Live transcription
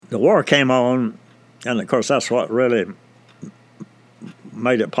the war came on, and of course that's what really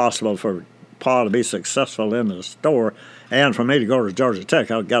made it possible for Pa to be successful in the store and for me to go to Georgia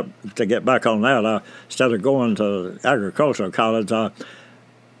Tech. I got to get back on that. Instead of going to agricultural college,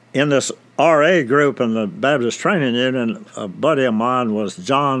 in this RA group in the Baptist Training Union, a buddy of mine was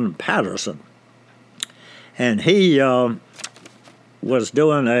John Patterson. And he was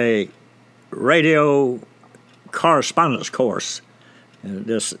doing a radio correspondence course at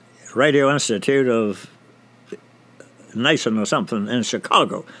this Radio Institute of Nation or something in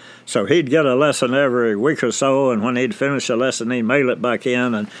Chicago. So he'd get a lesson every week or so, and when he'd finish a lesson, he'd mail it back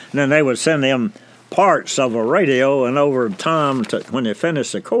in, and then they would send him parts of a radio, and over time, when he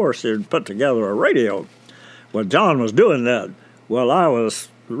finished the course, he'd put together a radio. Well, John was doing that. Well, I was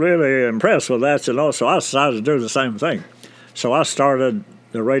really impressed with that, so I decided to do the same thing. So I started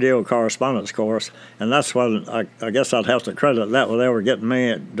the radio correspondence course, and that's when I guess I'd have to credit that with ever getting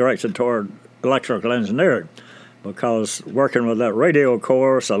me directed toward electrical engineering. Because working with that radio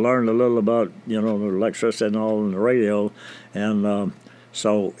course, I learned a little about, the electricity and all in the radio. And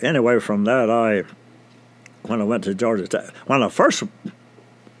so anyway, from that, when I went to Georgia Tech, when I first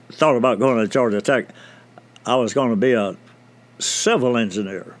thought about going to Georgia Tech, I was going to be a civil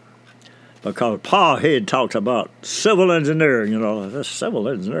engineer. Because Pa, he had talked about civil engineering, this civil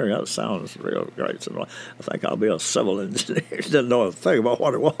engineering, that sounds real great. So I think I'll be a civil engineer. Didn't know a thing about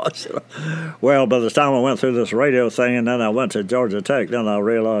what it was. Well, by the time I went through this radio thing and then I went to Georgia Tech, then I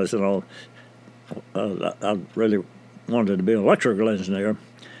realized, I really wanted to be an electrical engineer.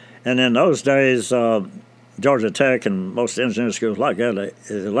 And in those days, Georgia Tech and most engineering schools like that,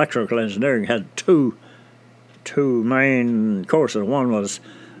 electrical engineering had two main courses. One was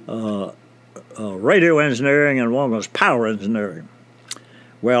radio engineering and one was power engineering.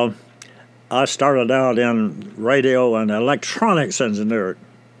 Well, I started out in radio and electronics engineering.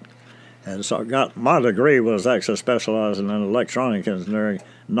 And so my degree was actually specializing in electronic engineering,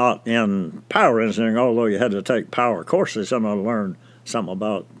 not in power engineering, although you had to take power courses and I learned something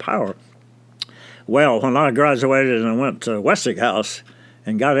about power. Well, when I graduated and went to Westinghouse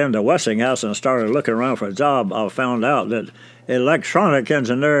and got into Westinghouse and started looking around for a job, I found out that electronic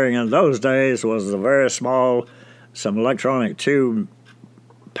engineering in those days was a very small, some electronic tube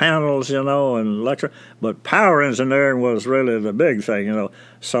panels, but power engineering was really the big thing,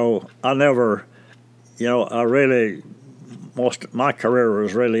 So I never, most of my career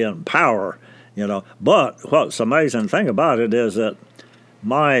was really in power, But what's the amazing thing about it is that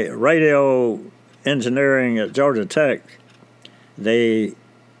my radio engineering at Georgia Tech, the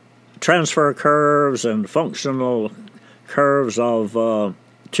transfer curves and functional curves of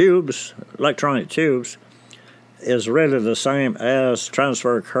tubes, electronic tubes, is really the same as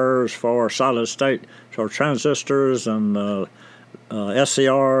transfer curves for solid state, so transistors and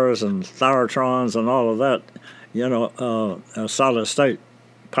SCRs and thyrotrons and all of that. Solid state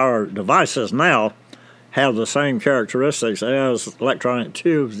power devices now have the same characteristics as electronic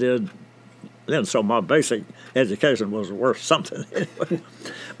tubes did then. So my basic education was worth something anyway.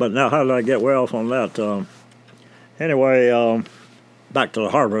 But now how did I get way off on that? Anyway, back to the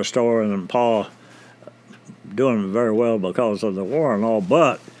hardware store, and Pa doing very well because of the war and all,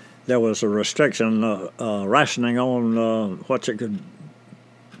 but there was a restriction, rationing on what you could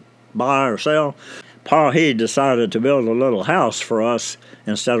buy or sell. Pa, he decided to build a little house for us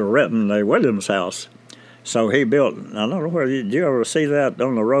instead of renting the Williams house. So he built, I don't know where, did you ever see that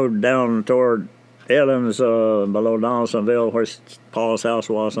on the road down toward Ellens, below Donaldsonville, where Paul's house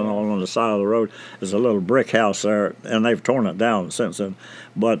was, and all on the side of the road? There's a little brick house there, and they've torn it down since then.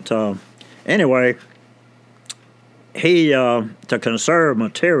 But anyway, he, to conserve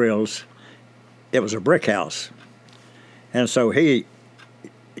materials, it was a brick house. And so he,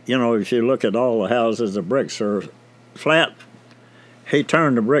 if you look at all the houses, the bricks are flat. He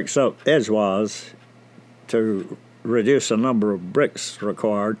turned the bricks up edgewise to reduce the number of bricks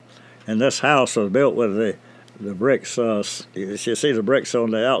required. And this house was built with the bricks. You see the bricks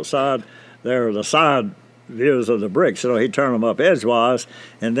on the outside? They're the side views of the bricks. He turned them up edgewise,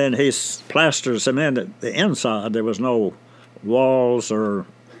 and then he plastered cement at the inside. There was no walls or,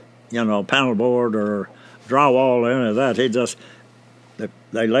 panel board or drywall or any of that.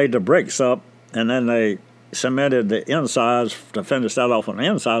 They laid the bricks up, and then they cemented the insides to finish that off on the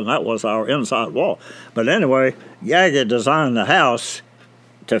inside, and that was our inside wall. But anyway, Yagi designed the house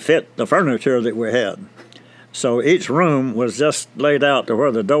to fit the furniture that we had. So each room was just laid out to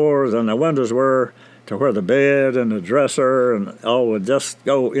where the doors and the windows were, to where the bed and the dresser and all would just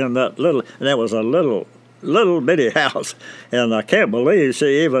go in that little, and it was a little little bitty house, and I can't believe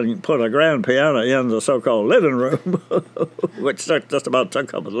she even put a grand piano in the so-called living room, which just about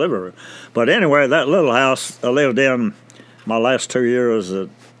took up the living room. But anyway, that little house I lived in my last 2 years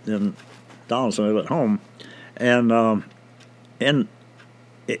in Donaldsonville at home, and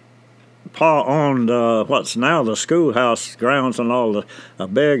Pa owned what's now the schoolhouse grounds and all a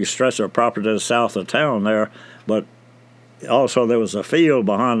big stretch of property south of town there, but also there was a field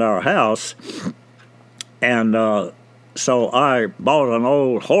behind our house, and so I bought an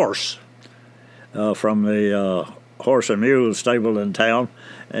old horse from the horse and mule stable in town,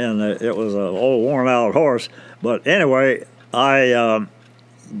 and it was an old worn-out horse. But anyway, I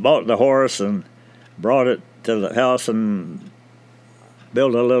bought the horse and brought it to the house and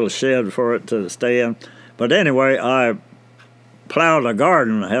built a little shed for it to stay in. But anyway, I plowed a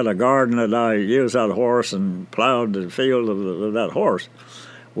garden. I had a garden that I used that horse and plowed the field of that horse.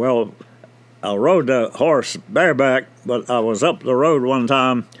 Well, I rode the horse bareback, but I was up the road one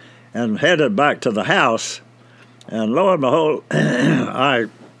time and headed back to the house, and lo and behold, I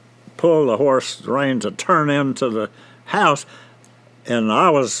pulled the horse rein to turn into the house, and I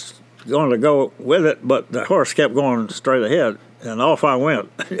was going to go with it, but the horse kept going straight ahead, and off I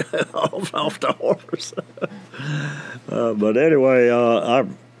went, off the horse. But anyway,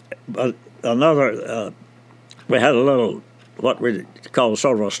 we had a little, what we call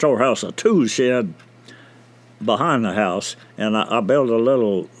sort of a storehouse, a tool shed behind the house, and I built a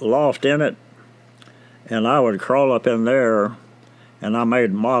little loft in it, and I would crawl up in there, and I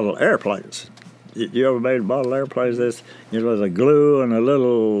made model airplanes. You ever made model airplanes? This, the glue and a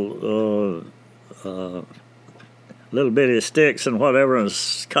little bitty sticks and whatever, and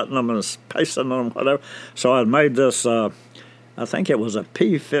cutting them and pasting them, whatever. So I made this, I think it was a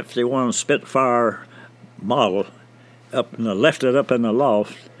P-51 Spitfire model, left it up in the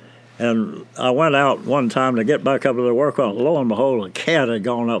loft. And I went out one time to get back up to the work on it. Lo and behold, a cat had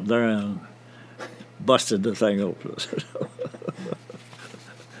gone up there and busted the thing open.